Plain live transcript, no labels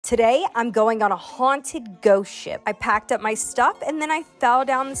Today, I'm going on a haunted ghost ship. I packed up my stuff and then I fell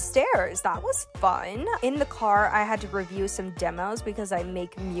down the stairs. That was fun. In the car, I had to review some demos because I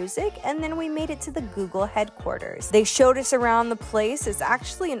make music, and then we made it to the Google headquarters. They showed us around the place. It's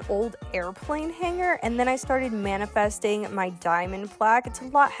actually an old airplane hangar, and then I started manifesting my diamond plaque. It's a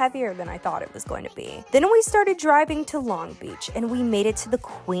lot heavier than I thought it was going to be. Then we started driving to Long Beach, and we made it to the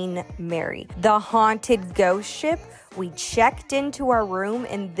Queen Mary, the haunted ghost ship. We checked into our room,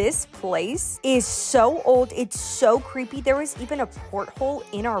 and this place is so old, it's so creepy. There was even a porthole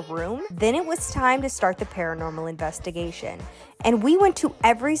in our room. Then it was time to start the paranormal investigation. And we went to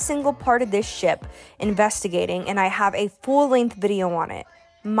every single part of this ship investigating, and I have a full-length video on it.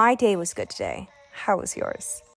 My day was good today. How was yours?